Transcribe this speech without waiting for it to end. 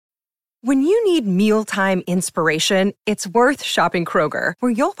When you need mealtime inspiration, it's worth shopping Kroger,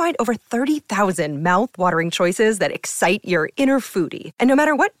 where you'll find over 30,000 mouth-watering choices that excite your inner foodie. And no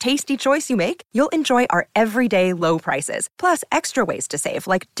matter what tasty choice you make, you'll enjoy our everyday low prices, plus extra ways to save,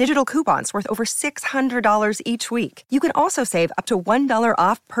 like digital coupons worth over $600 each week. You can also save up to $1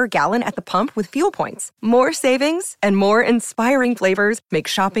 off per gallon at the pump with fuel points. More savings and more inspiring flavors make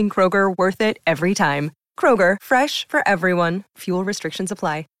shopping Kroger worth it every time. Kroger, fresh for everyone. Fuel restrictions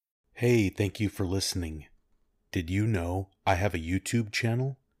apply. Hey, thank you for listening. Did you know I have a YouTube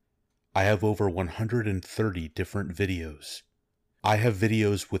channel? I have over 130 different videos. I have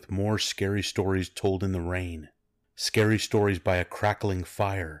videos with more scary stories told in the rain, scary stories by a crackling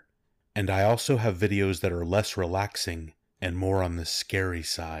fire, and I also have videos that are less relaxing and more on the scary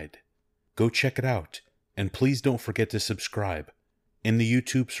side. Go check it out, and please don't forget to subscribe. In the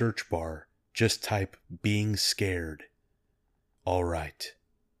YouTube search bar, just type "being scared." All right.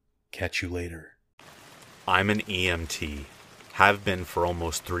 Catch you later. I'm an EMT. Have been for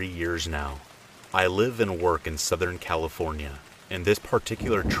almost 3 years now. I live and work in Southern California, and this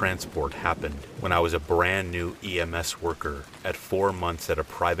particular transport happened when I was a brand new EMS worker at 4 months at a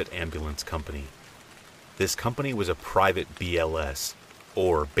private ambulance company. This company was a private BLS,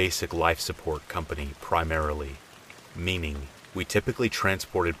 or basic life support company primarily, meaning we typically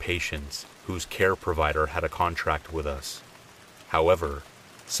transported patients whose care provider had a contract with us. However,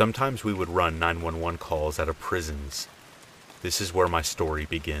 sometimes we would run 911 calls out of prisons. This is where my story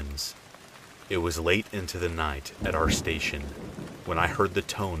begins. It was late into the night at our station when I heard the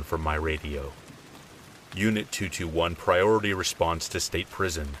tone from my radio. Unit 221, priority response to state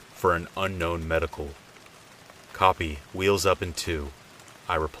prison for an unknown medical. Copy, wheels up in 2,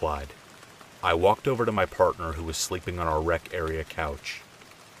 I replied. I walked over to my partner who was sleeping on our rec area couch.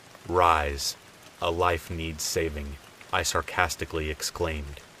 Rise, a life needs saving, I sarcastically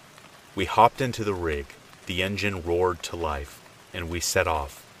exclaimed. We hopped into the rig, the engine roared to life, and we set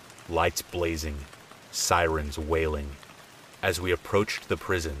off, lights blazing, sirens wailing. As we approached the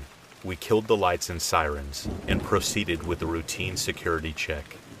prison, we killed the lights and sirens and proceeded with the routine security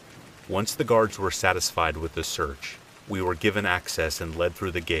check. Once the guards were satisfied with the search, we were given access and led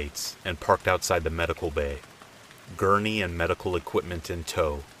through the gates and parked outside the medical bay. Gurney and medical equipment in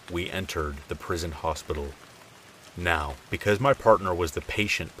tow, we entered the prison hospital. Now, because my partner was the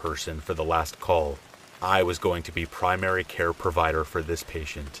patient person for the last call, I was going to be primary care provider for this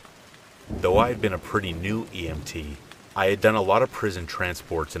patient. Though I had been a pretty new EMT, I had done a lot of prison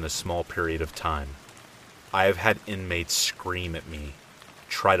transports in a small period of time. I have had inmates scream at me,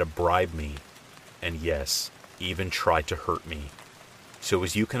 try to bribe me, and yes, even try to hurt me. So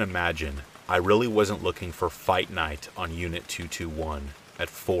as you can imagine, I really wasn't looking for fight night on Unit 221 at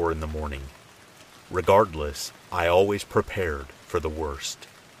 4 in the morning. Regardless, I always prepared for the worst.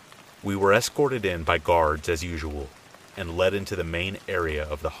 We were escorted in by guards as usual, and led into the main area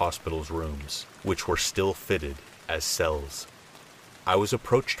of the hospital's rooms, which were still fitted as cells. I was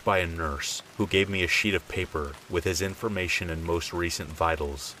approached by a nurse who gave me a sheet of paper with his information and most recent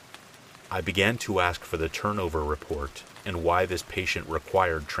vitals. I began to ask for the turnover report and why this patient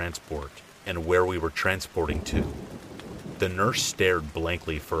required transport, and where we were transporting to. The nurse stared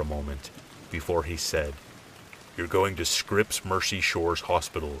blankly for a moment before he said, "You're going to Scripps Mercy Shores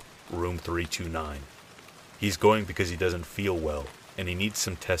Hospital, room 329. He's going because he doesn't feel well, and he needs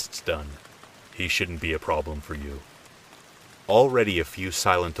some tests done. He shouldn't be a problem for you." Already a few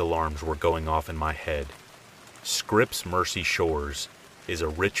silent alarms were going off in my head. Scripps Mercy Shores is a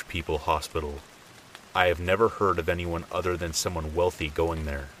rich people hospital. I have never heard of anyone other than someone wealthy going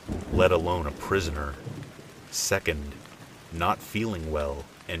there, let alone a prisoner. Second, not feeling well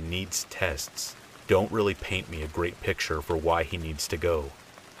and needs tests don't really paint me a great picture for why he needs to go,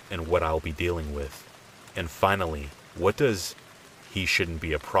 and what I'll be dealing with. And finally, what does "he shouldn't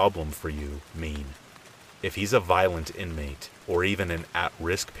be a problem for you" mean? If he's a violent inmate, or even an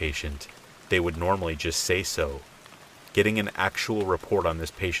at-risk patient, they would normally just say so. Getting an actual report on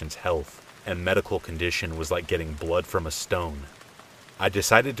this patient's health and medical condition was like getting blood from a stone. I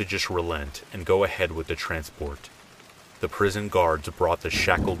decided to just relent and go ahead with the transport. The prison guards brought the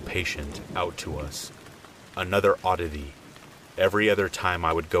shackled patient out to us. Another oddity. Every other time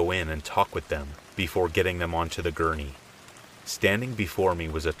I would go in and talk with them before getting them onto the gurney. Standing before me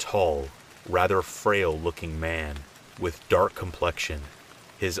was a tall, rather frail-looking man with dark complexion.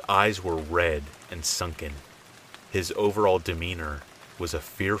 His eyes were red and sunken. His overall demeanor was a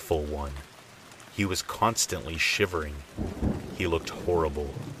fearful one. He was constantly shivering. He looked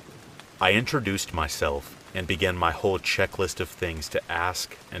horrible. I introduced myself and began my whole checklist of things to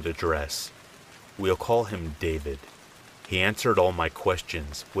ask and address. We'll call him David. He answered all my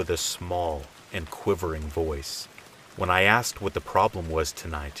questions with a small and quivering voice. When I asked what the problem was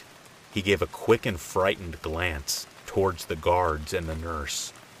tonight, he gave a quick and frightened glance towards the guards and the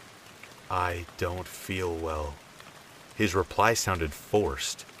nurse. "I don't feel well." His reply sounded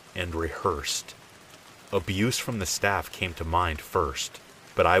forced and rehearsed. Abuse from the staff came to mind first,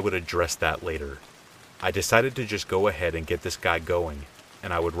 but I would address that later. I decided to just go ahead and get this guy going,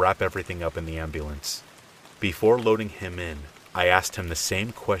 and I would wrap everything up in the ambulance. Before loading him in, I asked him the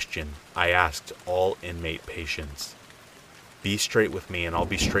same question I asked all inmate patients. "Be straight with me and I'll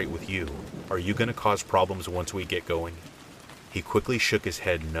be straight with you. Are you going to cause problems once we get going?" He quickly shook his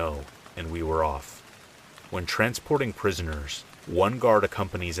head no, and we were off. When transporting prisoners, one guard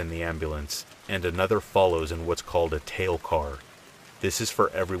accompanies in the ambulance and another follows in what's called a tail car. This is for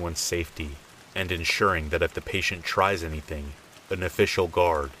everyone's safety and ensuring that if the patient tries anything, an official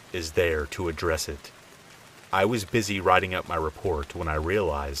guard is there to address it. I was busy writing up my report when I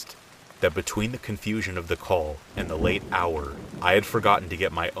realized that between the confusion of the call and the late hour, I had forgotten to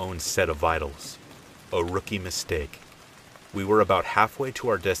get my own set of vitals. A rookie mistake. We were about halfway to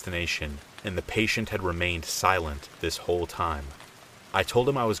our destination, and the patient had remained silent this whole time. I told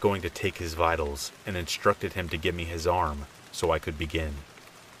him I was going to take his vitals and instructed him to give me his arm so I could begin.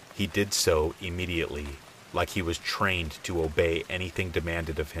 He did so immediately, like he was trained to obey anything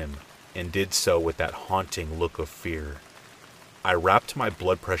demanded of him, and did so with that haunting look of fear. I wrapped my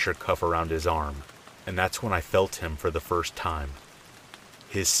blood pressure cuff around his arm, and that's when I felt him for the first time.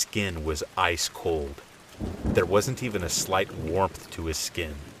 His skin was ice cold. There wasn't even a slight warmth to his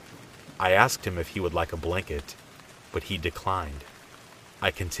skin. I asked him if he would like a blanket, but he declined.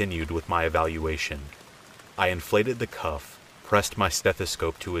 I continued with my evaluation. I inflated the cuff, pressed my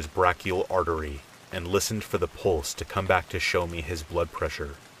stethoscope to his brachial artery, and listened for the pulse to come back to show me his blood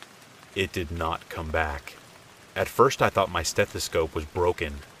pressure. It did not come back. At first I thought my stethoscope was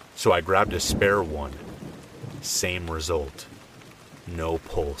broken, so I grabbed a spare one. Same result. No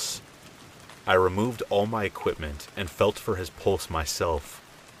pulse. I removed all my equipment and felt for his pulse myself.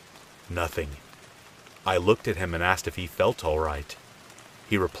 Nothing. I looked at him and asked if he felt all right.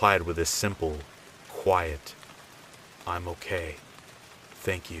 He replied with a simple, quiet, "I'm okay.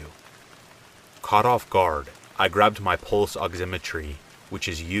 Thank you." Caught off guard, I grabbed my pulse oximetry, which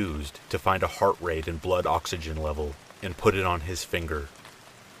is used to find a heart rate and blood oxygen level, and put it on his finger.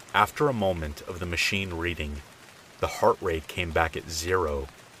 After a moment of the machine reading, the heart rate came back at 0,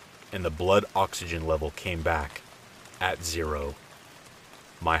 and the blood oxygen level came back at 0.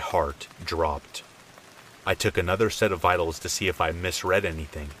 My heart dropped. I took another set of vitals to see if I misread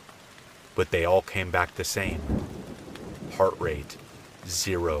anything, but they all came back the same. Heart rate,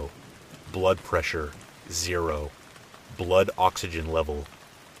 0. Blood pressure, 0. Blood oxygen level,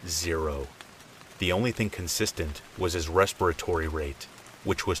 0. The only thing consistent was his respiratory rate,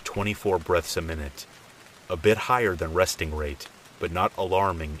 which was 24 breaths a minute. A bit higher than resting rate, but not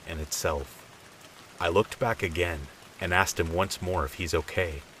alarming in itself. I looked back again and asked him once more if he's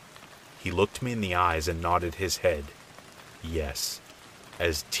okay. He looked me in the eyes and nodded his head. Yes,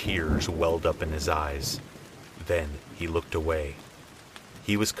 as tears welled up in his eyes. Then he looked away.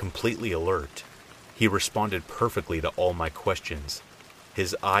 He was completely alert. He responded perfectly to all my questions.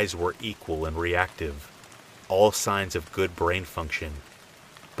 His eyes were equal and reactive. All signs of good brain function,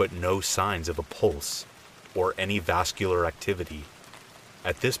 but no signs of a pulse or any vascular activity.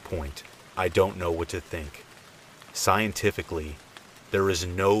 At this point, I don't know what to think. Scientifically, there is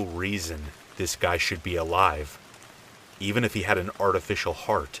no reason this guy should be alive. Even if he had an artificial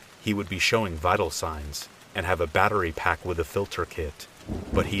heart, he would be showing vital signs and have a battery pack with a filter kit.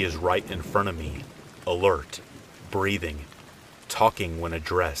 But he is right in front of me, alert, breathing, talking when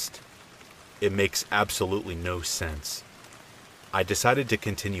addressed. It makes absolutely no sense. I decided to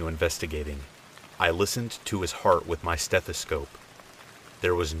continue investigating. I listened to his heart with my stethoscope.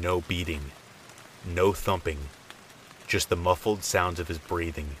 There was no beating, no thumping, just the muffled sounds of his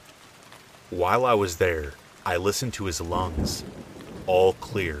breathing. While I was there, I listened to his lungs. All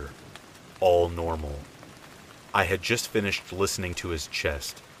clear, all normal. I had just finished listening to his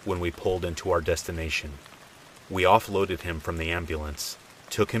chest when we pulled into our destination. We offloaded him from the ambulance,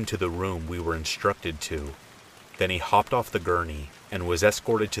 took him to the room we were instructed to. Then he hopped off the gurney and was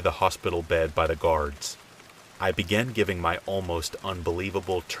escorted to the hospital bed by the guards. I began giving my almost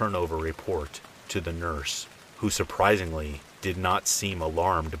unbelievable turnover report to the nurse, who surprisingly did not seem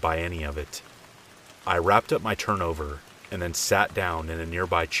alarmed by any of it. I wrapped up my turnover and then sat down in a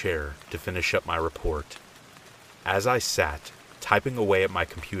nearby chair to finish up my report. As I sat, typing away at my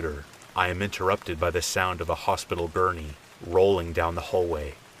computer, I am interrupted by the sound of a hospital gurney rolling down the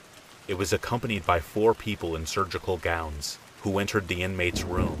hallway. It was accompanied by 4 people in surgical gowns who entered the inmate's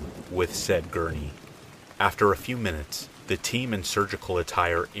room with said gurney. After a few minutes, the team in surgical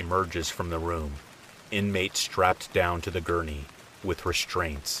attire emerges from the room, inmate strapped down to the gurney with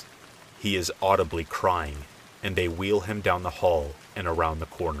restraints. He is audibly crying, and they wheel him down the hall and around the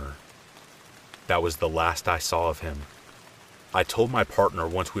corner. That was the last I saw of him. I told my partner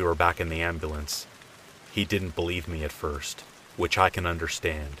once we were back in the ambulance. He didn't believe me at first, which I can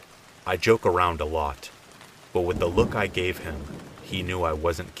understand. I joke around a lot, but with the look I gave him, he knew I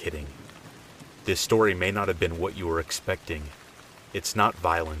wasn't kidding. This story may not have been what you were expecting. It's not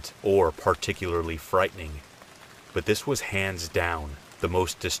violent or particularly frightening, but this was hands down the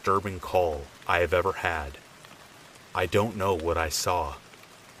most disturbing call I have ever had. I don't know what I saw.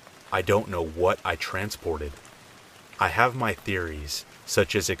 I don't know what I transported. I have my theories,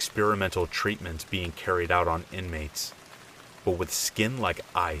 such as experimental treatments being carried out on inmates, but with skin like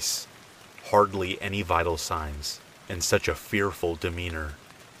ice, hardly any vital signs, and such a fearful demeanor,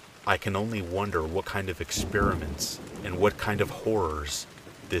 I can only wonder what kind of experiments and what kind of horrors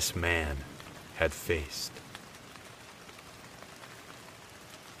this man had faced.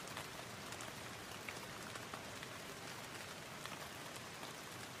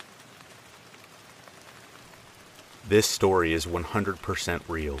 This story is 100%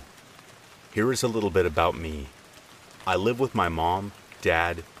 real. Here is a little bit about me. I live with my mom,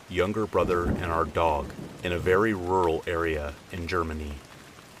 dad, younger brother, and our dog in a very rural area in Germany.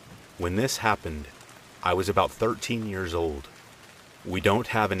 When this happened, I was about 13 years old. We don't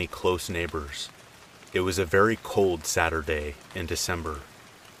have any close neighbors. It was a very cold Saturday in December.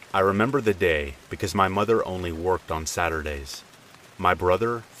 I remember the day because my mother only worked on Saturdays. My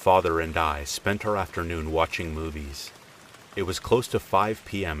brother, father, and I spent our afternoon watching movies. It was close to 5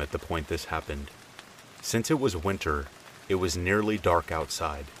 p.m. at the point this happened. Since it was winter, it was nearly dark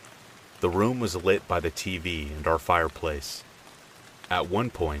outside. The room was lit by the TV and our fireplace. At one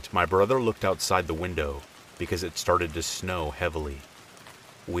point, my brother looked outside the window because it started to snow heavily.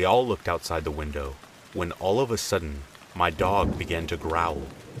 We all looked outside the window when all of a sudden, my dog began to growl.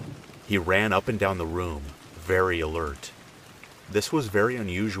 He ran up and down the room, very alert. This was very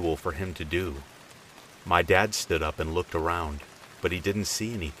unusual for him to do. My dad stood up and looked around, but he didn't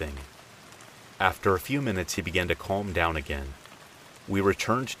see anything. After a few minutes, he began to calm down again. We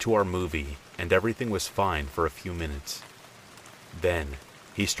returned to our movie, and everything was fine for a few minutes. Then,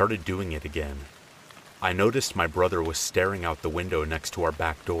 he started doing it again. I noticed my brother was staring out the window next to our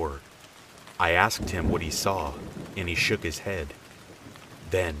back door. I asked him what he saw, and he shook his head.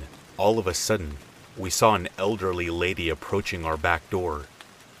 Then, all of a sudden, we saw an elderly lady approaching our back door.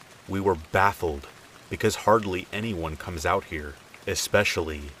 We were baffled because hardly anyone comes out here,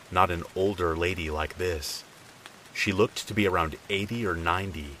 especially not an older lady like this. She looked to be around 80 or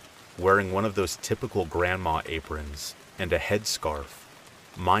 90, wearing one of those typical grandma aprons and a headscarf.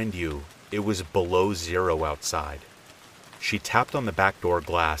 Mind you, it was below zero outside. She tapped on the back door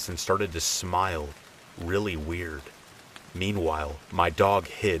glass and started to smile, really weird. Meanwhile, my dog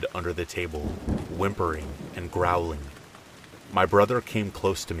hid under the table, whimpering and growling. My brother came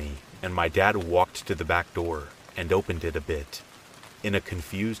close to me, and my dad walked to the back door and opened it a bit. In a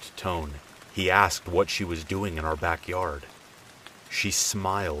confused tone, he asked what she was doing in our backyard. She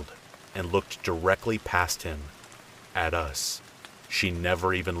smiled and looked directly past him, at us. She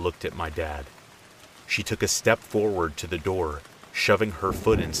never even looked at my dad. She took a step forward to the door, shoving her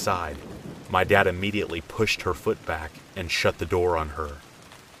foot inside. My dad immediately pushed her foot back and shut the door on her.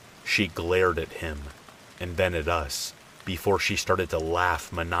 She glared at him, and then at us, before she started to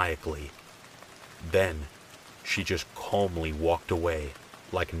laugh maniacally. Then, she just calmly walked away,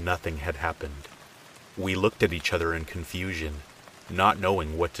 like nothing had happened. We looked at each other in confusion, not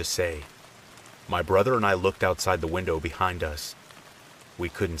knowing what to say. My brother and I looked outside the window behind us. We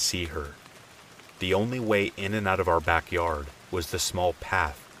couldn't see her. The only way in and out of our backyard was the small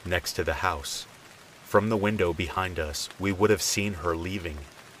path next to the house. From the window behind us, we would have seen her leaving,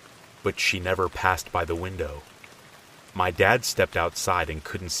 but she never passed by the window. My dad stepped outside and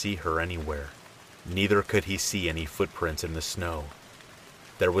couldn't see her anywhere. Neither could he see any footprints in the snow.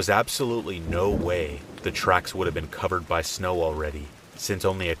 There was absolutely no way the tracks would have been covered by snow already, since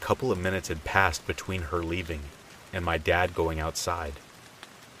only a couple of minutes had passed between her leaving and my dad going outside.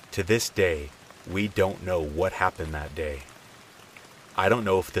 To this day, we don't know what happened that day. I don't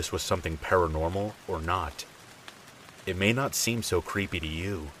know if this was something paranormal or not. It may not seem so creepy to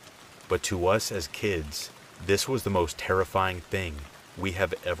you, but to us as kids, this was the most terrifying thing we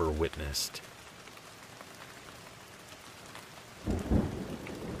have ever witnessed.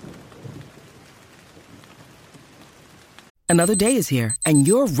 Another day is here, and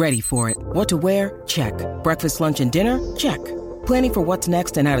you're ready for it. What to wear? Check. Breakfast, lunch, and dinner? Check. Planning for what's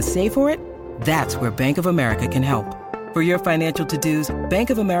next and how to save for it? That's where Bank of America can help. For your financial to-dos, Bank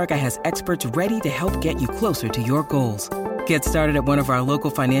of America has experts ready to help get you closer to your goals. Get started at one of our local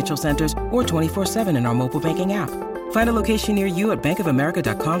financial centers or 24/7 in our mobile banking app. Find a location near you at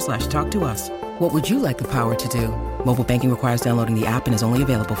bankofamerica.com/talktous. What would you like the power to do? Mobile banking requires downloading the app and is only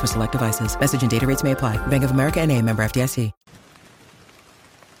available for select devices. Message and data rates may apply. Bank of America N.A., member FDIC.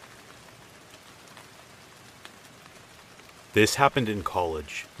 This happened in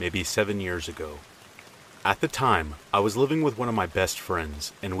college, maybe 7 years ago. At the time, I was living with one of my best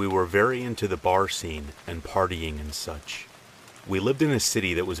friends, and we were very into the bar scene and partying and such. We lived in a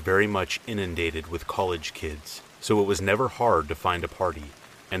city that was very much inundated with college kids, so it was never hard to find a party.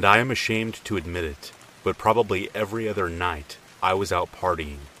 And I am ashamed to admit it, but probably every other night, I was out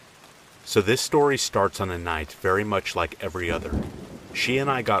partying. So this story starts on a night very much like every other. She and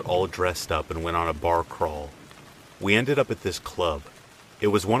I got all dressed up and went on a bar crawl. We ended up at this club. It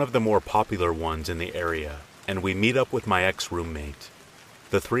was one of the more popular ones in the area, and we meet up with my ex-roommate.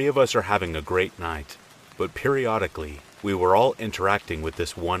 The three of us are having a great night, but periodically, we were all interacting with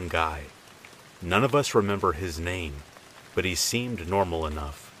this one guy. None of us remember his name, but he seemed normal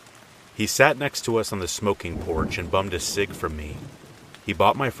enough. He sat next to us on the smoking porch and bummed a cig from me. He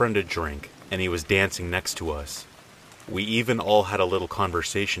bought my friend a drink, and he was dancing next to us. We even all had a little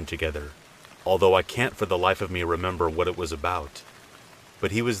conversation together, although I can't for the life of me remember what it was about. But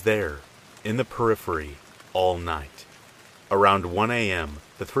he was there, in the periphery, all night. Around 1 a.m.,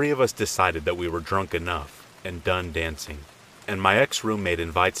 the three of us decided that we were drunk enough and done dancing, and my ex-roommate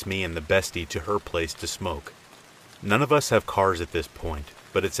invites me and the bestie to her place to smoke. None of us have cars at this point,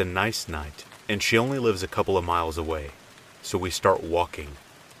 but it's a nice night, and she only lives a couple of miles away, so we start walking.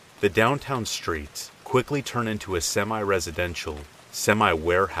 The downtown streets quickly turn into a semi-residential,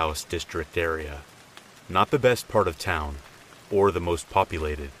 semi-warehouse district area. Not the best part of town, or the most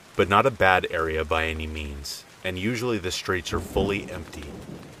populated, but not a bad area by any means, and usually the streets are fully empty.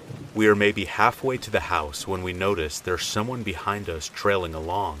 We are maybe halfway to the house when we notice there's someone behind us trailing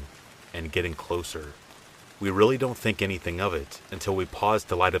along and getting closer. We really don't think anything of it until we pause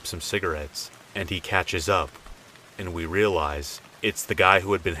to light up some cigarettes, and he catches up, and we realize it's the guy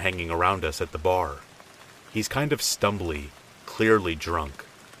who had been hanging around us at the bar. He's kind of stumbly, clearly drunk,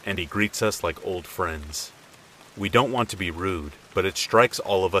 and he greets us like old friends. We don't want to be rude, but it strikes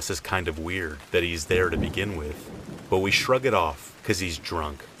all of us as kind of weird that he's there to begin with, but we shrug it off because he's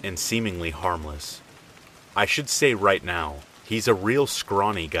drunk and seemingly harmless. I should say right now, he's a real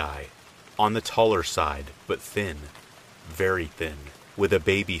scrawny guy, on the taller side, but thin, very thin, with a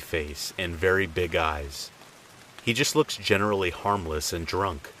baby face and very big eyes. He just looks generally harmless and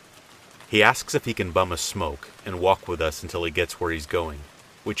drunk. He asks if he can bum a smoke and walk with us until he gets where he's going,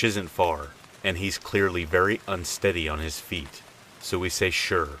 which isn't far, and he's clearly very unsteady on his feet, so we say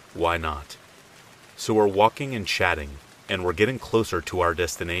sure, why not? So we're walking and chatting, and we're getting closer to our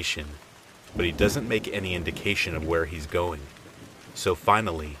destination, but he doesn't make any indication of where he's going. So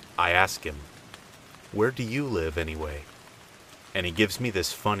finally, I ask him, "Where do you live anyway?" And he gives me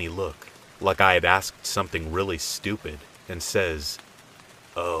this funny look, like I had asked something really stupid, and says,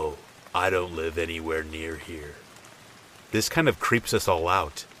 "Oh, I don't live anywhere near here." This kind of creeps us all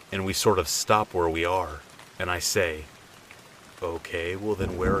out, and we sort of stop where we are, and I say, "Okay, well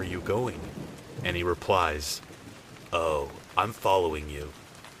then where are you going?" And he replies, "Oh, I'm following you."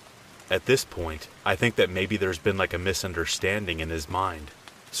 At this point, I think that maybe there's been like a misunderstanding in his mind,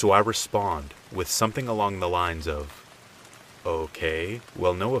 so I respond with something along the lines of, "Okay,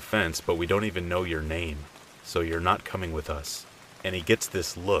 well no offense, but we don't even know your name, so you're not coming with us." And he gets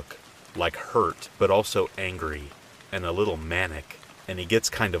this look, like hurt, but also angry, and a little manic, and he gets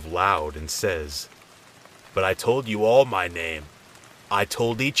kind of loud and says, "But I told you all my name. I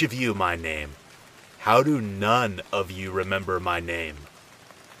told each of you my name. How do none of you remember my name?"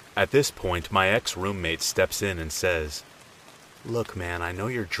 At this point, my ex-roommate steps in and says, "Look, man, I know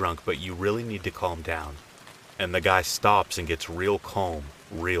you're drunk, but you really need to calm down." And the guy stops and gets real calm,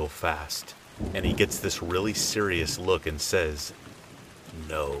 real fast. And he gets this really serious look and says,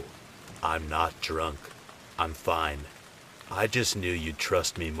 "No, I'm not drunk. I'm fine. I just knew you'd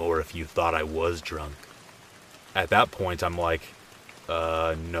trust me more if you thought I was drunk." At that point, I'm like,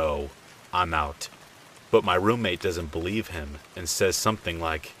 no, I'm out. But my roommate doesn't believe him and says something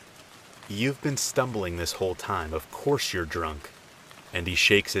like, "You've been stumbling this whole time. Of course you're drunk." And he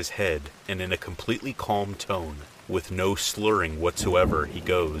shakes his head, and in a completely calm tone, with no slurring whatsoever, he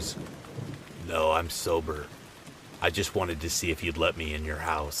goes, "No, I'm sober. I just wanted to see if you'd let me in your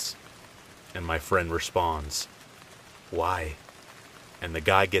house." And my friend responds, "Why?" And the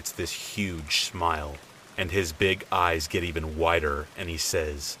guy gets this huge smile, and his big eyes get even wider, and he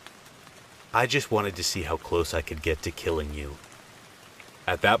says, "I just wanted to see how close I could get to killing you."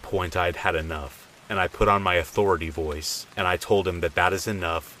 At that point, I'd had enough, and I put on my authority voice, and I told him that that is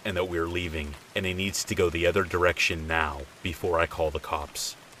enough and that we're leaving, and he needs to go the other direction now before I call the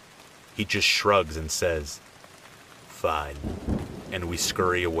cops. He just shrugs and says, "Fine," and we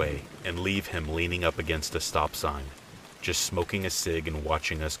scurry away and leave him leaning up against a stop sign, just smoking a cig and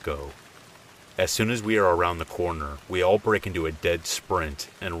watching us go. As soon as we are around the corner, we all break into a dead sprint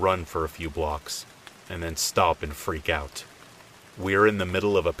and run for a few blocks, and then stop and freak out. We are in the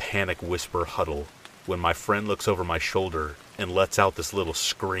middle of a panic whisper huddle when my friend looks over my shoulder and lets out this little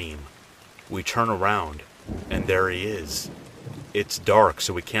scream. We turn around, and there he is. It's dark,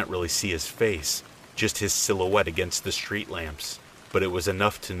 so we can't really see his face, just his silhouette against the street lamps, but it was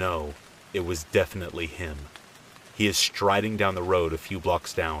enough to know it was definitely him. He is striding down the road a few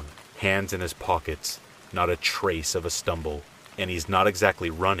blocks down, hands in his pockets, not a trace of a stumble, and he's not exactly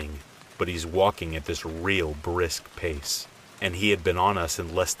running, but he's walking at this real brisk pace, and he had been on us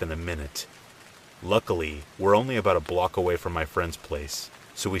in less than a minute. Luckily, we're only about a block away from my friend's place,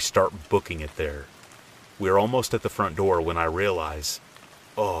 so we start booking it there. We're almost at the front door when I realize,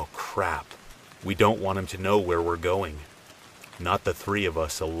 oh crap, we don't want him to know where we're going. Not the three of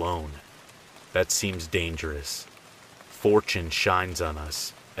us alone. That seems dangerous. Fortune shines on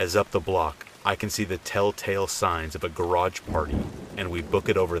us, as up the block, I can see the telltale signs of a garage party, and we book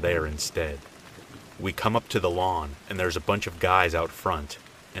it over there instead. We come up to the lawn, and there's a bunch of guys out front,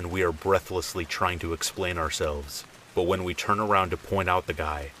 and we are breathlessly trying to explain ourselves, but when we turn around to point out the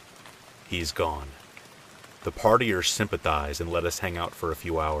guy, he's gone. The partiers sympathize and let us hang out for a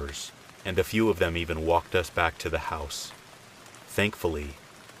few hours, and a few of them even walked us back to the house. Thankfully,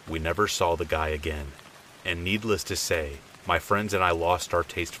 we never saw the guy again, and needless to say, my friends and I lost our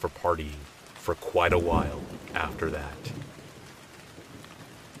taste for partying for quite a while after that.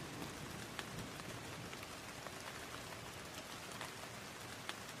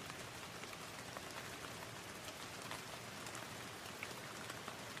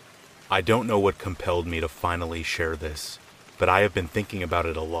 I don't know what compelled me to finally share this, but I have been thinking about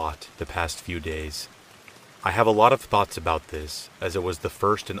it a lot the past few days. I have a lot of thoughts about this, as it was the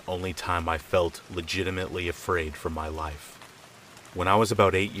first and only time I felt legitimately afraid for my life. When I was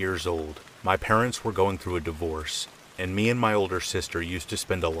about 8 years old, my parents were going through a divorce, and me and my older sister used to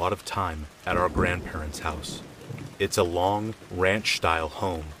spend a lot of time at our grandparents' house. It's a long, ranch-style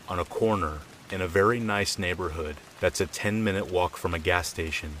home on a corner in a very nice neighborhood that's a 10-minute walk from a gas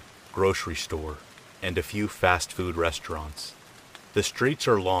station, grocery store, and a few fast food restaurants. The streets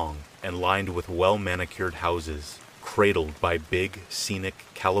are long and lined with well-manicured houses, cradled by big, scenic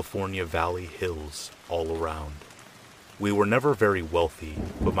California Valley hills all around. We were never very wealthy,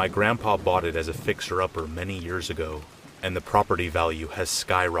 but my grandpa bought it as a fixer-upper many years ago, and the property value has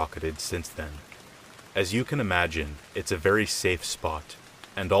skyrocketed since then. As you can imagine, it's a very safe spot,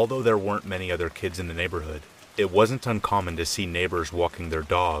 and although there weren't many other kids in the neighborhood, it wasn't uncommon to see neighbors walking their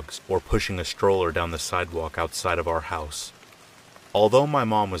dogs or pushing a stroller down the sidewalk outside of our house. Although my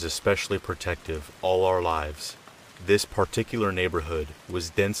mom was especially protective all our lives, this particular neighborhood was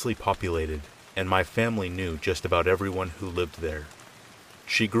densely populated, and my family knew just about everyone who lived there.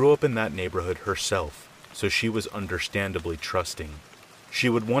 She grew up in that neighborhood herself, so she was understandably trusting. She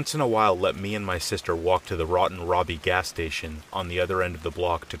would once in a while let me and my sister walk to the Rotten Robbie gas station on the other end of the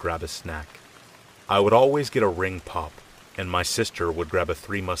block to grab a snack. I would always get a ring pop, and my sister would grab a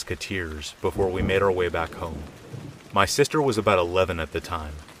Three Musketeers before we made our way back home. My sister was about 11 at the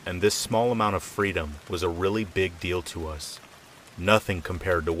time, and this small amount of freedom was a really big deal to us. Nothing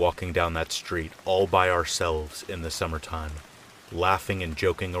compared to walking down that street all by ourselves in the summertime, laughing and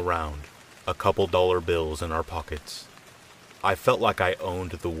joking around, a couple dollar bills in our pockets. I felt like I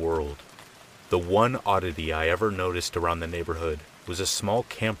owned the world. The one oddity I ever noticed around the neighborhood was a small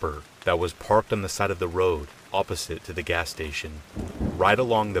camper that was parked on the side of the road opposite to the gas station, right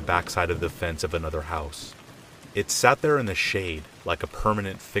along the backside of the fence of another house. It sat there in the shade like a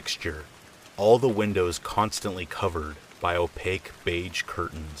permanent fixture, all the windows constantly covered by opaque beige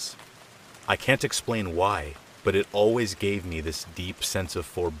curtains. I can't explain why, but it always gave me this deep sense of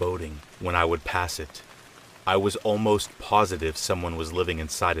foreboding when I would pass it. I was almost positive someone was living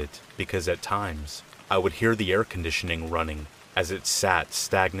inside it because at times I would hear the air conditioning running as it sat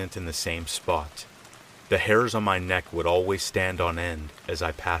stagnant in the same spot. The hairs on my neck would always stand on end as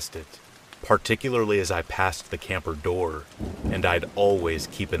I passed it, particularly as I passed the camper door, and I'd always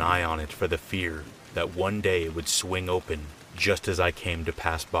keep an eye on it for the fear that one day it would swing open just as I came to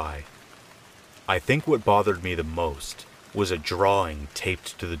pass by. I think what bothered me the most was a drawing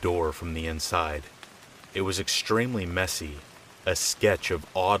taped to the door from the inside. It was extremely messy, a sketch of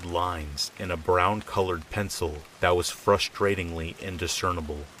odd lines in a brown-colored pencil that was frustratingly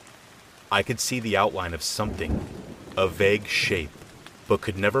indiscernible. I could see the outline of something, a vague shape, but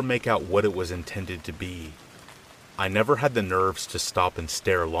could never make out what it was intended to be. I never had the nerves to stop and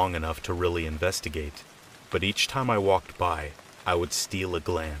stare long enough to really investigate, but each time I walked by, I would steal a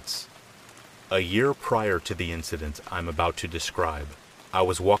glance. A year prior to the incident I'm about to describe, I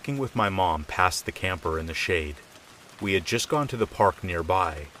was walking with my mom past the camper in the shade. We had just gone to the park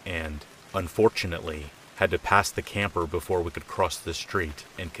nearby and, unfortunately, had to pass the camper before we could cross the street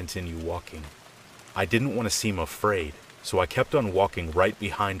and continue walking. I didn't want to seem afraid, so I kept on walking right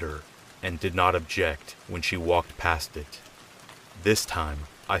behind her and did not object when she walked past it. This time,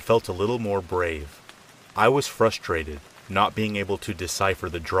 I felt a little more brave. I was frustrated not being able to decipher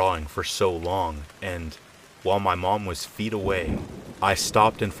the drawing for so long, and, while my mom was feet away, I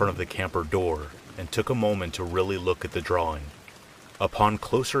stopped in front of the camper door and took a moment to really look at the drawing. Upon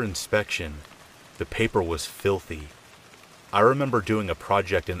closer inspection, the paper was filthy. I remember doing a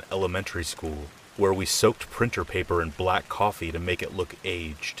project in elementary school where we soaked printer paper in black coffee to make it look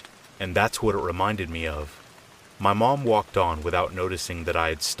aged, and that's what it reminded me of. My mom walked on without noticing that I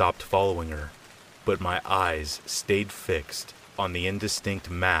had stopped following her, but my eyes stayed fixed on the indistinct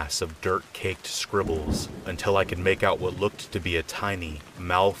mass of dirt-caked scribbles until I could make out what looked to be a tiny,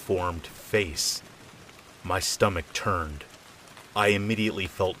 malformed face. My stomach turned. I immediately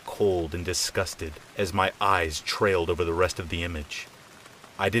felt cold and disgusted as my eyes trailed over the rest of the image.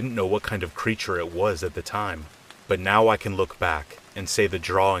 I didn't know what kind of creature it was at the time, but now I can look back and say the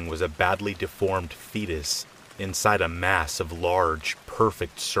drawing was a badly deformed fetus inside a mass of large,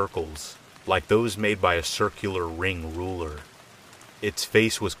 perfect circles, like those made by a circular ring ruler. Its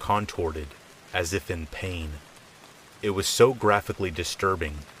face was contorted, as if in pain. It was so graphically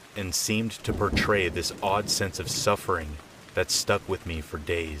disturbing and seemed to portray this odd sense of suffering that stuck with me for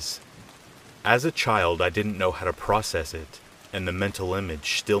days. As a child, I didn't know how to process it, and the mental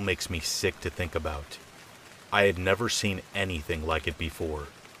image still makes me sick to think about. I had never seen anything like it before.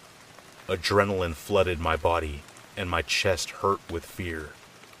 Adrenaline flooded my body, and my chest hurt with fear,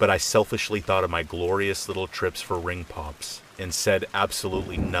 but I selfishly thought of my glorious little trips for ring pops and said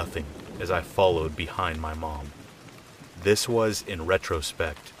absolutely nothing as I followed behind my mom. This was, in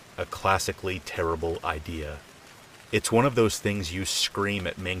retrospect, a classically terrible idea. It's one of those things you scream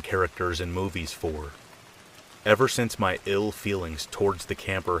at main characters in movies for. Ever since my ill feelings towards the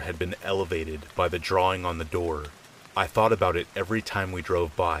camper had been elevated by the drawing on the door, I thought about it every time we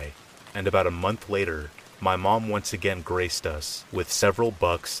drove by, and about a month later, my mom once again graced us with several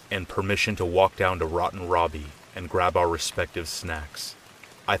bucks and permission to walk down to Rotten Robbie and grab our respective snacks.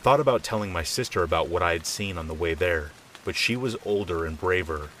 I thought about telling my sister about what I had seen on the way there, but she was older and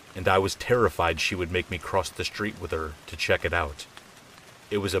braver, and I was terrified she would make me cross the street with her to check it out.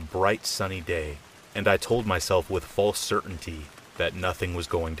 It was a bright sunny day, and I told myself with false certainty that nothing was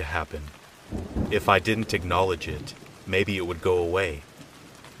going to happen. If I didn't acknowledge it, maybe it would go away.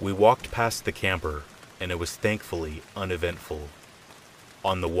 We walked past the camper, and it was thankfully uneventful.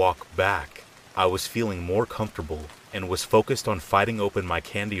 On the walk back, I was feeling more comfortable and was focused on fighting open my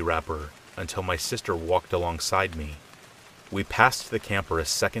candy wrapper until my sister walked alongside me. We passed the camper a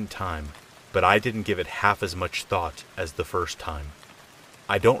second time, but I didn't give it half as much thought as the first time.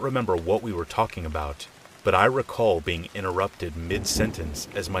 I don't remember what we were talking about, but I recall being interrupted mid-sentence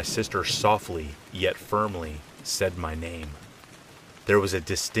as my sister softly, yet firmly, said my name. There was a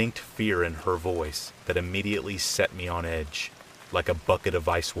distinct fear in her voice that immediately set me on edge, like a bucket of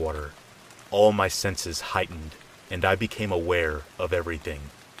ice water. All my senses heightened, and I became aware of everything,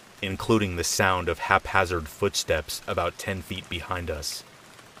 including the sound of haphazard footsteps about 10 feet behind us.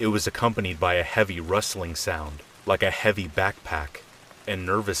 It was accompanied by a heavy rustling sound, like a heavy backpack, and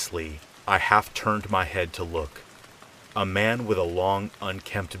nervously, I half turned my head to look. A man with a long,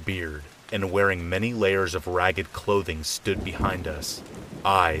 unkempt beard and wearing many layers of ragged clothing stood behind us,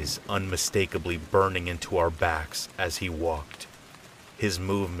 eyes unmistakably burning into our backs as he walked. His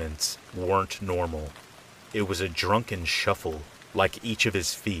movements weren't normal. It was a drunken shuffle, like each of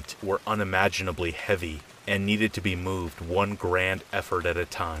his feet were unimaginably heavy and needed to be moved one grand effort at a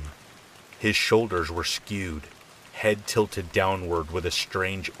time. His shoulders were skewed, head tilted downward with a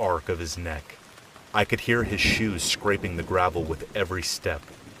strange arc of his neck. I could hear his shoes scraping the gravel with every step,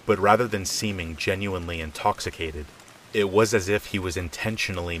 but rather than seeming genuinely intoxicated, it was as if he was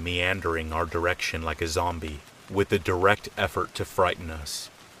intentionally meandering our direction like a zombie, with the direct effort to frighten us.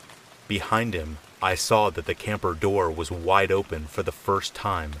 Behind him, I saw that the camper door was wide open for the first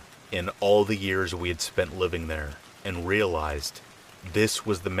time, in all the years we had spent living there, and realized this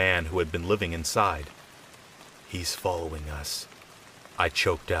was the man who had been living inside. "He's following us," I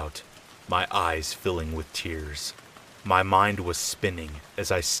choked out, my eyes filling with tears. My mind was spinning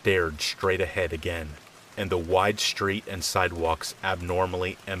as I stared straight ahead again, and the wide street and sidewalks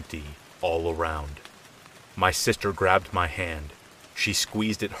abnormally empty all around. My sister grabbed my hand. She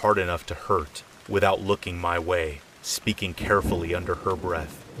squeezed it hard enough to hurt, without looking my way, speaking carefully under her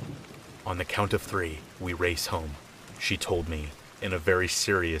breath. "On the count of 3, we race home," she told me, in a very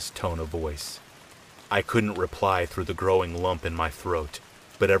serious tone of voice. I couldn't reply through the growing lump in my throat,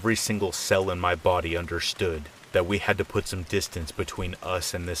 but every single cell in my body understood that we had to put some distance between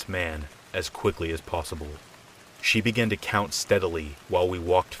us and this man as quickly as possible. She began to count steadily while we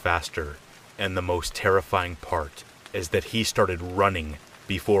walked faster, and the most terrifying part is that he started running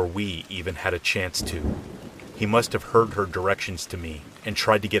before we even had a chance to. He must have heard her directions to me and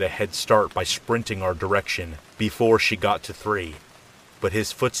tried to get a head start by sprinting our direction before she got to 3. But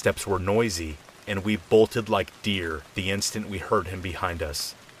his footsteps were noisy, and we bolted like deer the instant we heard him behind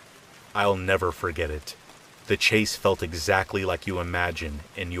us. I'll never forget it. The chase felt exactly like you imagine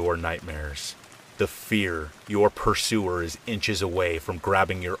in your nightmares. The fear your pursuer is inches away from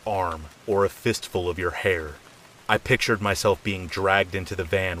grabbing your arm or a fistful of your hair. I pictured myself being dragged into the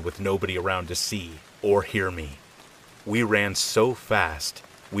van with nobody around to see or hear me. We ran so fast,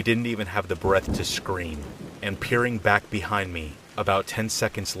 we didn't even have the breath to scream, and peering back behind me, about 10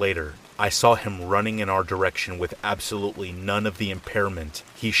 seconds later, I saw him running in our direction with absolutely none of the impairment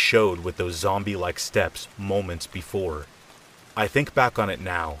he showed with those zombie-like steps moments before. I think back on it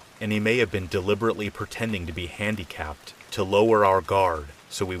now, and he may have been deliberately pretending to be handicapped to lower our guard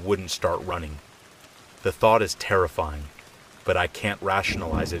so we wouldn't start running. The thought is terrifying, but I can't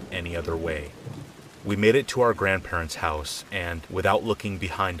rationalize it any other way. We made it to our grandparents' house and, without looking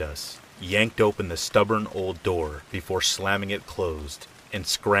behind us, yanked open the stubborn old door before slamming it closed and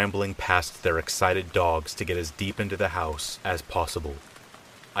scrambling past their excited dogs to get as deep into the house as possible.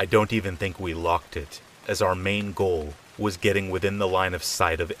 I don't even think we locked it, as our main goal was getting within the line of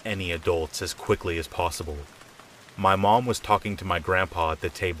sight of any adults as quickly as possible. My mom was talking to my grandpa at the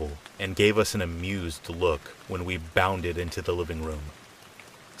table and gave us an amused look when we bounded into the living room.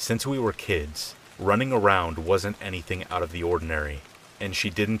 Since we were kids, running around wasn't anything out of the ordinary, and she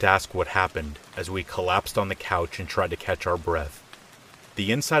didn't ask what happened as we collapsed on the couch and tried to catch our breath.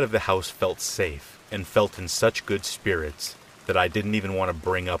 The inside of the house felt safe and felt in such good spirits that I didn't even want to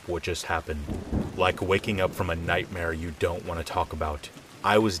bring up what just happened. Like waking up from a nightmare you don't want to talk about.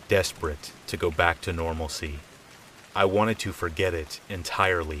 I was desperate to go back to normalcy. I wanted to forget it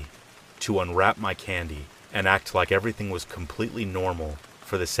entirely, to unwrap my candy and act like everything was completely normal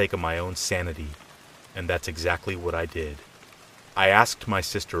for the sake of my own sanity, and that's exactly what I did. I asked my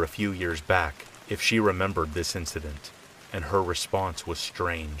sister a few years back if she remembered this incident, and her response was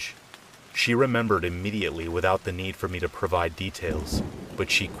strange. She remembered immediately without the need for me to provide details,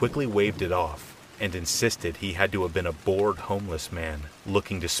 but she quickly waved it off and insisted he had to have been a bored homeless man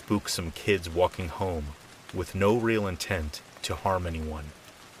looking to spook some kids walking home with no real intent to harm anyone.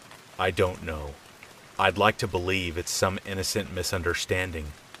 I don't know. I'd like to believe it's some innocent misunderstanding,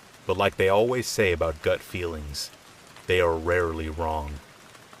 but like they always say about gut feelings, they are rarely wrong.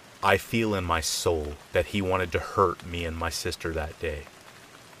 I feel in my soul that he wanted to hurt me and my sister that day.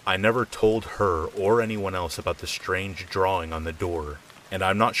 I never told her or anyone else about the strange drawing on the door, and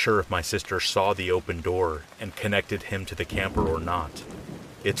I'm not sure if my sister saw the open door and connected him to the camper or not.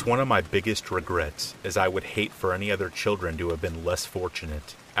 It's one of my biggest regrets, as I would hate for any other children to have been less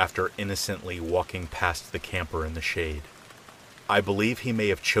fortunate after innocently walking past the camper in the shade. I believe he may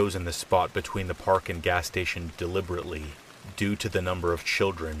have chosen the spot between the park and gas station deliberately, due to the number of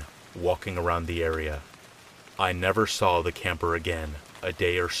children walking around the area. I never saw the camper again a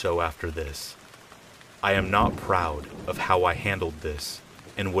day or so after this. I am not proud of how I handled this,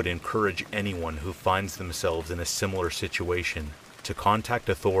 and would encourage anyone who finds themselves in a similar situation to contact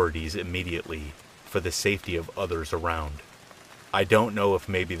authorities immediately for the safety of others around. I don't know if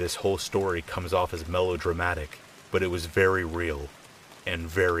maybe this whole story comes off as melodramatic, but it was very real and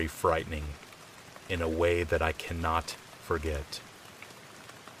very frightening in a way that I cannot forget.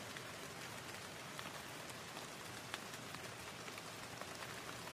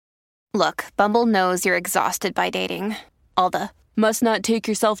 Look, Bumble knows you're exhausted by dating. All the, must not take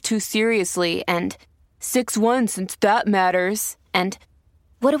yourself too seriously, and 6'1" since that matters, and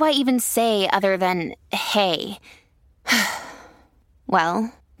what do I even say other than, hey?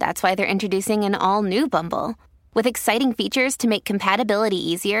 Well, that's why they're introducing an all-new Bumble, with exciting features to make compatibility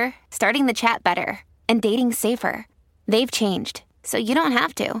easier, starting the chat better, and dating safer. They've changed, so you don't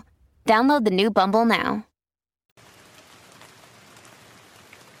have to. Download the new Bumble now.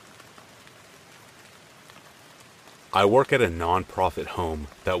 I work at a nonprofit home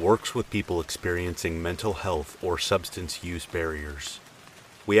that works with people experiencing mental health or substance use barriers.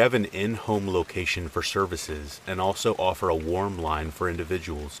 We have an in-home location for services and also offer a warm line for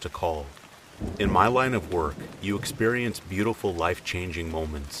individuals to call. In my line of work, you experience beautiful life-changing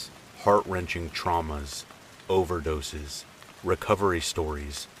moments, heart-wrenching traumas, overdoses, recovery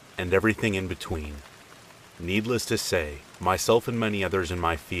stories, and everything in between. Needless to say, myself and many others in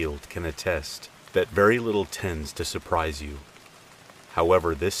my field can attest that very little tends to surprise you.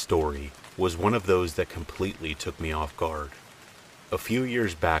 However, this story was one of those that completely took me off guard. A few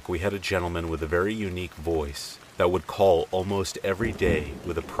years back, we had a gentleman with a very unique voice that would call almost every day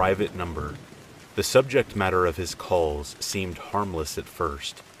with a private number. The subject matter of his calls seemed harmless at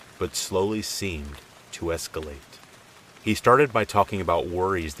first, but slowly seemed to escalate. He started by talking about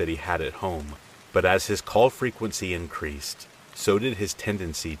worries that he had at home, but as his call frequency increased, so did his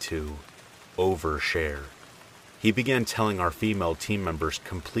tendency to overshare. He began telling our female team members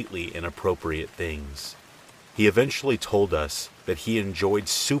completely inappropriate things. He eventually told us that he enjoyed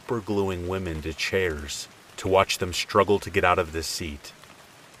supergluing women to chairs to watch them struggle to get out of the seat.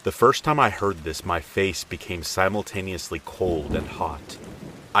 The first time I heard this, my face became simultaneously cold and hot.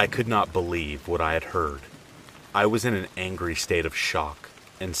 I could not believe what I had heard. I was in an angry state of shock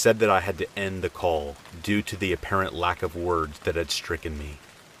and said that I had to end the call due to the apparent lack of words that had stricken me.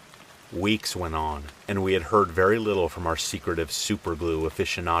 Weeks went on, and we had heard very little from our secretive superglue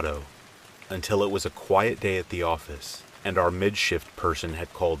aficionado, until it was a quiet day at the office, and our mid-shift person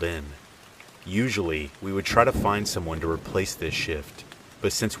had called in. Usually, we would try to find someone to replace this shift,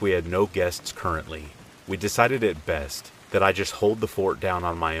 but since we had no guests currently, we decided it best that I just hold the fort down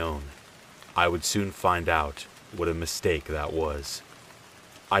on my own. I would soon find out what a mistake that was.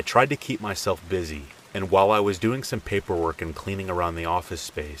 I tried to keep myself busy, and while I was doing some paperwork and cleaning around the office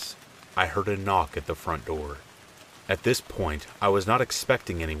space, I heard a knock at the front door. At this point, I was not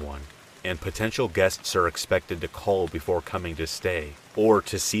expecting anyone, and potential guests are expected to call before coming to stay, or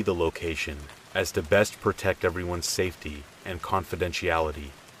to see the location, as to best protect everyone's safety and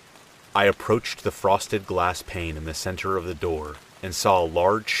confidentiality. I approached the frosted glass pane in the center of the door and saw a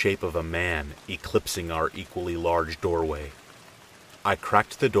large shape of a man eclipsing our equally large doorway. I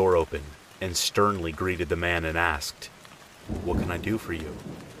cracked the door open and sternly greeted the man and asked, "What can I do for you?"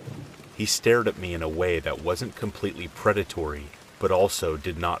 He stared at me in a way that wasn't completely predatory, but also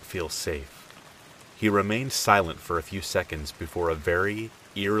did not feel safe. He remained silent for a few seconds before a very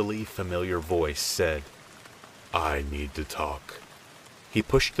eerily familiar voice said, "I need to talk." He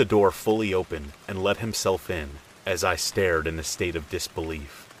pushed the door fully open and let himself in, as I stared in a state of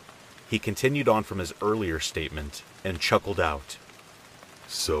disbelief. He continued on from his earlier statement and chuckled out,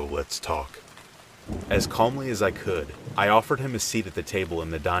 "So let's talk." As calmly as I could, I offered him a seat at the table in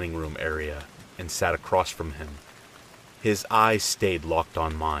the dining room area and sat across from him. His eyes stayed locked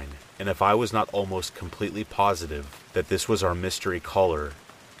on mine, and if I was not almost completely positive that this was our mystery caller,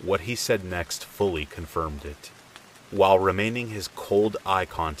 what he said next fully confirmed it. While remaining his cold eye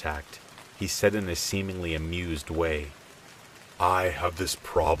contact, he said in a seemingly amused way, "I have this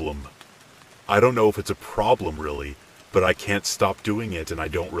problem. I don't know if it's a problem really, but I can't stop doing it and I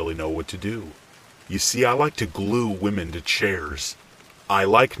don't really know what to do. You see, I like to glue women to chairs. I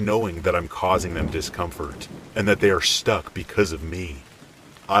like knowing that I'm causing them discomfort, and that they are stuck because of me.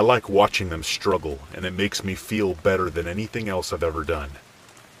 I like watching them struggle, and it makes me feel better than anything else I've ever done.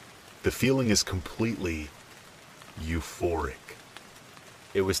 The feeling is completely euphoric."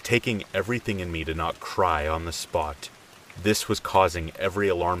 It was taking everything in me to not cry on the spot. This was causing every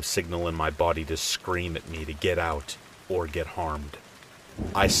alarm signal in my body to scream at me to get out or get harmed.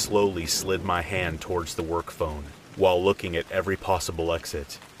 I slowly slid my hand towards the work phone, while looking at every possible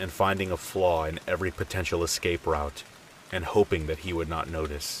exit and finding a flaw in every potential escape route, and hoping that he would not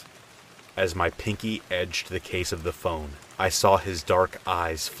notice. As my pinky edged the case of the phone, I saw his dark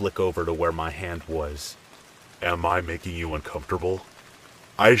eyes flick over to where my hand was. "Am I making you uncomfortable?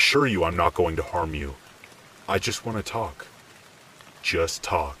 I assure you I'm not going to harm you. I just want to talk. Just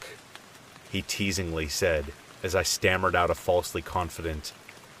talk," he teasingly said, as I stammered out a falsely confident,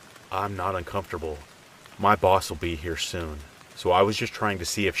 "I'm not uncomfortable. My boss will be here soon, so I was just trying to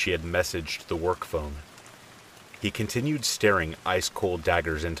see if she had messaged the work phone." He continued staring ice-cold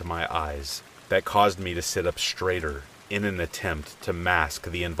daggers into my eyes that caused me to sit up straighter in an attempt to mask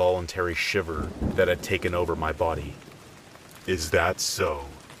the involuntary shiver that had taken over my body. "Is that so?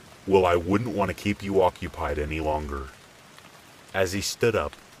 Well, I wouldn't want to keep you occupied any longer." As he stood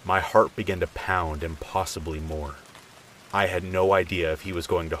up, my heart began to pound impossibly more. I had no idea if he was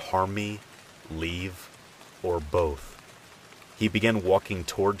going to harm me, leave, or both. He began walking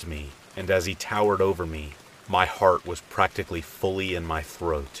towards me, and as he towered over me, my heart was practically fully in my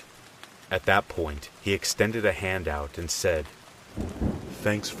throat. At that point, he extended a hand out and said,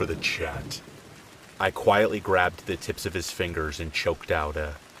 "Thanks for the chat." I quietly grabbed the tips of his fingers and choked out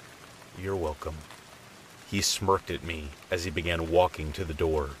a, "You're welcome." He smirked at me as he began walking to the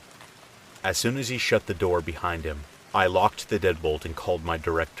door. As soon as he shut the door behind him, I locked the deadbolt and called my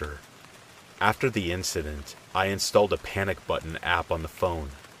director. After the incident, I installed a panic button app on the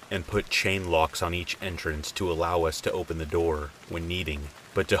phone and put chain locks on each entrance to allow us to open the door when needing,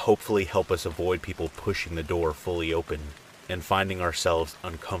 but to hopefully help us avoid people pushing the door fully open and finding ourselves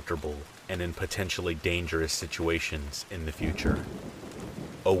uncomfortable and in potentially dangerous situations in the future.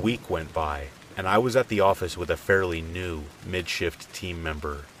 A week went by, and I was at the office with a fairly new mid-shift team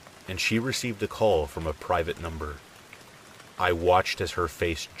member, and she received a call from a private number. I watched as her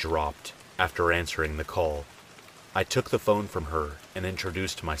face dropped after answering the call. I took the phone from her and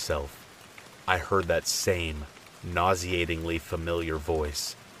introduced myself. I heard that same nauseatingly familiar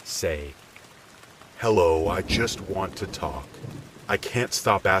voice say, "Hello, I just want to talk. I can't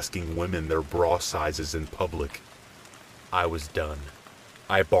stop asking women their bra sizes in public." I was done.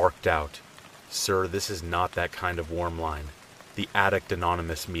 I barked out, "Sir, this is not that kind of warm line. The Addict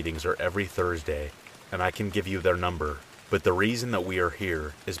Anonymous meetings are every Thursday, and I can give you their number. But the reason that we are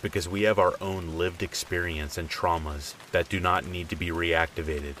here is because we have our own lived experience and traumas that do not need to be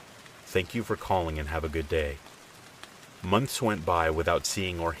reactivated. Thank you for calling and have a good day." Months went by without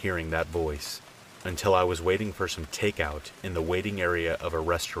seeing or hearing that voice, until I was waiting for some takeout in the waiting area of a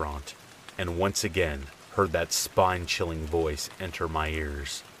restaurant, and once again heard that spine-chilling voice enter my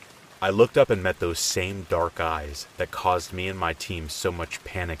ears. I looked up and met those same dark eyes that caused me and my team so much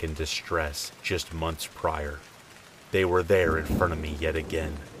panic and distress just months prior. They were there in front of me yet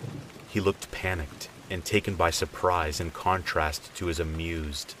again. He looked panicked and taken by surprise in contrast to his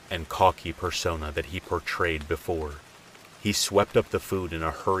amused and cocky persona that he portrayed before. He swept up the food in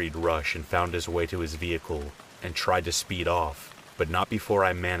a hurried rush and found his way to his vehicle and tried to speed off, but not before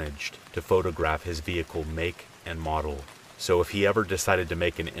I managed to photograph his vehicle make and model. So if he ever decided to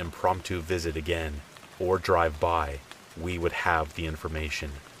make an impromptu visit again or drive by, we would have the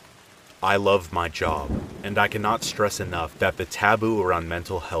information. I love my job, and I cannot stress enough that the taboo around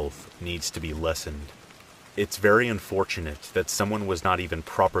mental health needs to be lessened. It's very unfortunate that someone was not even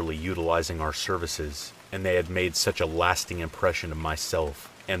properly utilizing our services, and they had made such a lasting impression of myself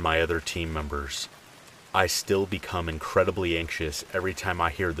and my other team members. I still become incredibly anxious every time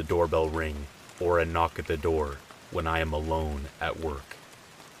I hear the doorbell ring or a knock at the door when I am alone at work.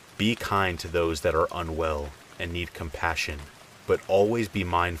 Be kind to those that are unwell and need compassion, but always be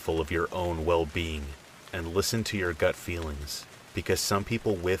mindful of your own well-being and listen to your gut feelings, because some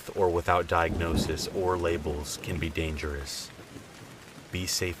people with or without diagnosis or labels can be dangerous. Be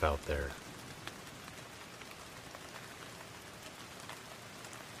safe out there.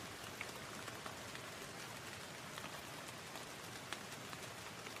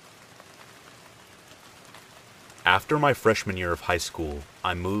 After my freshman year of high school,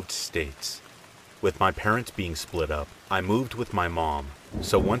 I moved states. With my parents being split up, I moved with my mom,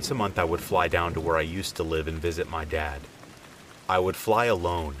 so once a month I would fly down to where I used to live and visit my dad. I would fly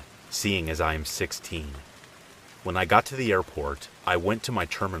alone, seeing as I am 16. When I got to the airport, I went to my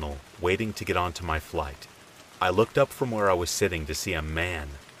terminal, waiting to get onto my flight. I looked up from where I was sitting to see a man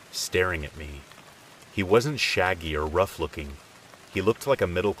staring at me. He wasn't shaggy or rough-looking. He looked like a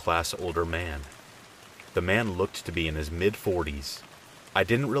middle-class older man. The man looked to be in his mid-40s. I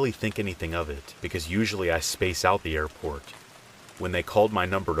didn't really think anything of it, because usually I space out the airport. When they called my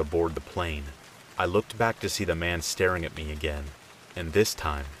number to board the plane, I looked back to see the man staring at me again, and this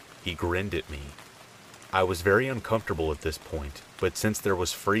time, he grinned at me. I was very uncomfortable at this point, but since there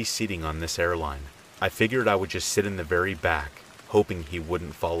was free seating on this airline, I figured I would just sit in the very back, hoping he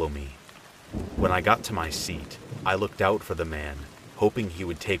wouldn't follow me. When I got to my seat, I looked out for the man, hoping he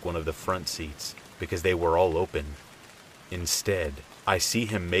would take one of the front seats, because they were all open. Instead, I see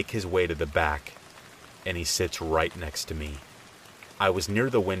him make his way to the back, and he sits right next to me. I was near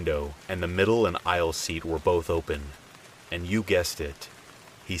the window, and the middle and aisle seat were both open, and you guessed it,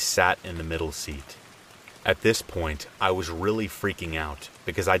 he sat in the middle seat. At this point, I was really freaking out,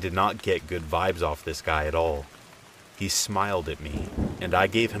 because I did not get good vibes off this guy at all. He smiled at me, and I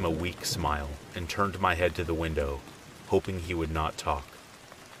gave him a weak smile, and turned my head to the window, hoping he would not talk.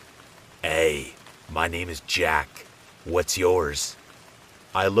 "Hey, my name is Jack. What's yours?"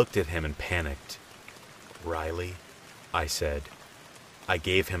 I looked at him and panicked. "Riley," I said. I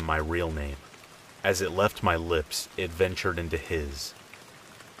gave him my real name. As it left my lips, it ventured into his.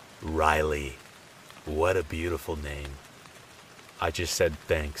 Riley. What a beautiful name. I just said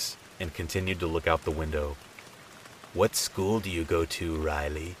thanks and continued to look out the window. What school do you go to,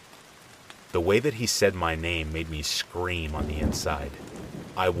 Riley? The way that he said my name made me scream on the inside.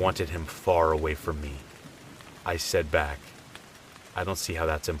 I wanted him far away from me. I said back, I don't see how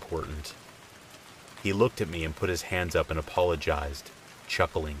that's important. He looked at me and put his hands up and apologized,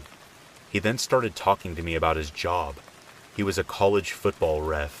 chuckling. He then started talking to me about his job. He was a college football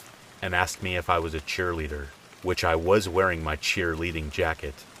ref and asked me if I was a cheerleader, which I was wearing my cheerleading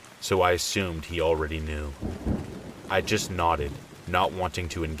jacket, so I assumed he already knew. I just nodded, not wanting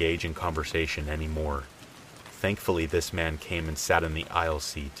to engage in conversation anymore. Thankfully, this man came and sat in the aisle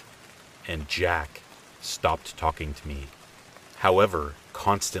seat, and Jack stopped talking to me, however,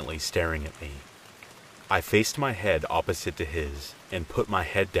 constantly staring at me. I faced my head opposite to his and put my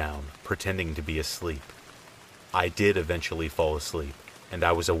head down, pretending to be asleep. I did eventually fall asleep, and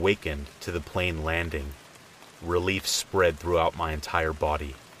I was awakened to the plane landing. Relief spread throughout my entire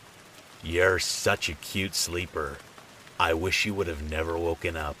body. You're such a cute sleeper. I wish you would have never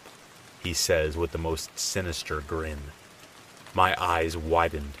woken up, he says with the most sinister grin. My eyes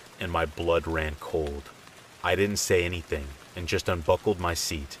widened and my blood ran cold. I didn't say anything and just unbuckled my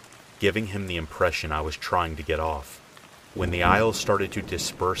seat, giving him the impression I was trying to get off. When the aisle started to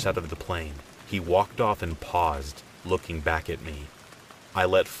disperse out of the plane, he walked off and paused, looking back at me. I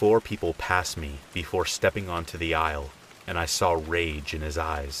let 4 people pass me before stepping onto the aisle, and I saw rage in his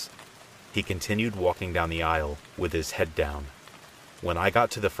eyes. He continued walking down the aisle with his head down. When I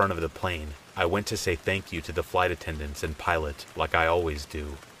got to the front of the plane, I went to say thank you to the flight attendants and pilot like I always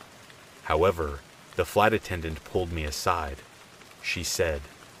do. However, the flight attendant pulled me aside. She said,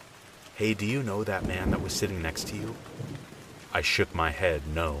 "Hey, do you know that man that was sitting next to you?" I shook my head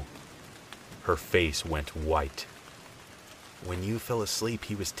no. Her face went white. "When you fell asleep,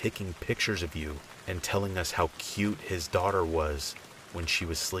 he was taking pictures of you and telling us how cute his daughter was when she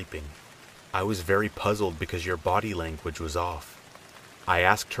was sleeping. I was very puzzled because your body language was off." I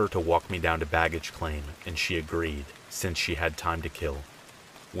asked her to walk me down to baggage claim, and she agreed, since she had time to kill.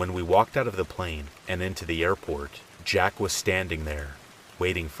 When we walked out of the plane and into the airport, Jack was standing there,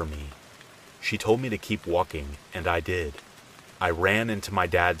 waiting for me. She told me to keep walking, and I did. I ran into my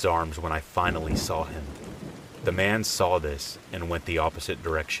dad's arms when I finally saw him. The man saw this and went the opposite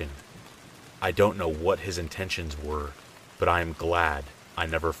direction. I don't know what his intentions were, but I am glad I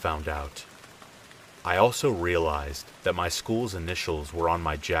never found out. I also realized that my school's initials were on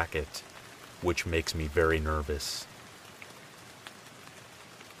my jacket, which makes me very nervous.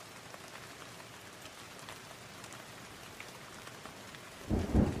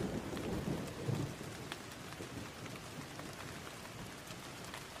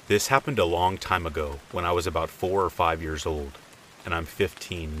 This happened a long time ago when I was about 4 or 5 years old, and I'm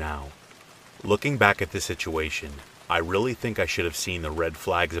 15 now. Looking back at this situation, I really think I should have seen the red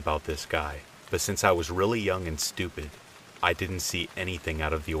flags about this guy, but since I was really young and stupid, I didn't see anything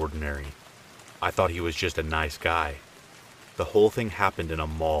out of the ordinary. I thought he was just a nice guy. The whole thing happened in a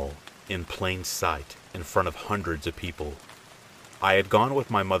mall, in plain sight, in front of hundreds of people. I had gone with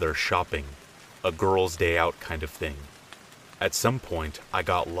my mother shopping, a girl's day out kind of thing. At some point, I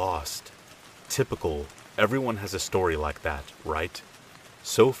got lost. Typical, everyone has a story like that, right?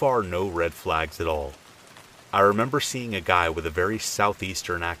 So far, no red flags at all. I remember seeing a guy with a very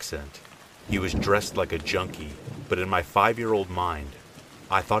southeastern accent. He was dressed like a junkie, but in my 5-year-old mind,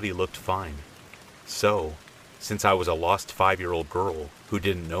 I thought he looked fine. So, since I was a lost 5-year-old girl who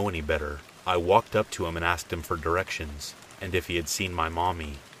didn't know any better, I walked up to him and asked him for directions, and if he had seen my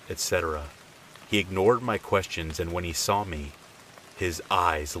mommy, etc. He ignored my questions, and when he saw me, his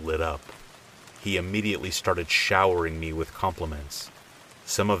eyes lit up. He immediately started showering me with compliments,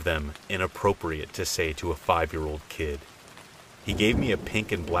 some of them inappropriate to say to a 5-year-old kid. He gave me a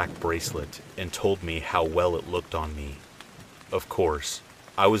pink and black bracelet and told me how well it looked on me. Of course,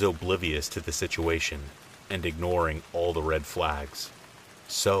 I was oblivious to the situation and ignoring all the red flags.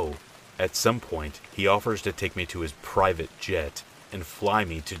 So, at some point, he offers to take me to his private jet and fly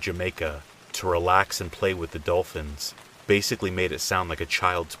me to Jamaica to relax and play with the dolphins. Basically made it sound like a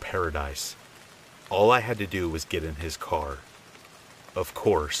child's paradise. All I had to do was get in his car. Of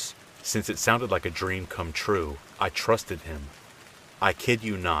course, since it sounded like a dream come true, I trusted him. I kid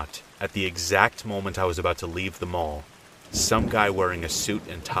you not, at the exact moment I was about to leave the mall, some guy wearing a suit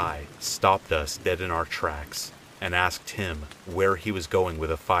and tie stopped us dead in our tracks and asked him where he was going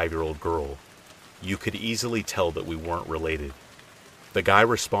with a 5-year-old girl. You could easily tell that we weren't related. The guy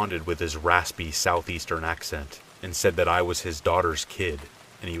responded with his raspy southeastern accent and said that I was his daughter's kid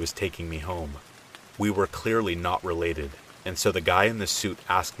and he was taking me home. We were clearly not related, and so the guy in the suit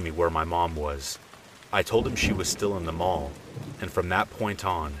asked me where my mom was. I told him she was still in the mall, and from that point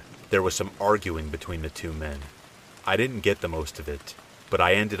on, there was some arguing between the two men. I didn't get the most of it, but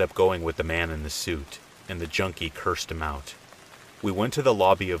I ended up going with the man in the suit, and the junkie cursed him out. We went to the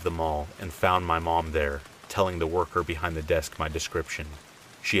lobby of the mall and found my mom there, telling the worker behind the desk my description.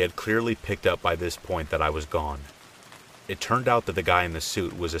 She had clearly picked up by this point that I was gone. It turned out that the guy in the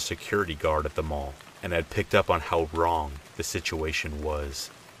suit was a security guard at the mall, and had picked up on how wrong the situation was.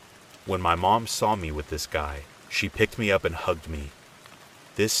 When my mom saw me with this guy, she picked me up and hugged me.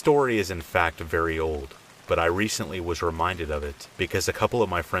 This story is in fact very old, but I recently was reminded of it because a couple of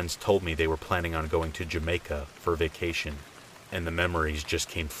my friends told me they were planning on going to Jamaica for vacation, and the memories just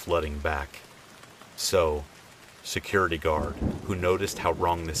came flooding back. So, security guard who noticed how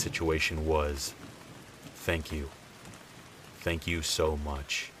wrong the situation was, thank you. Thank you so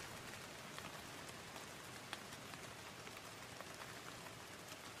much.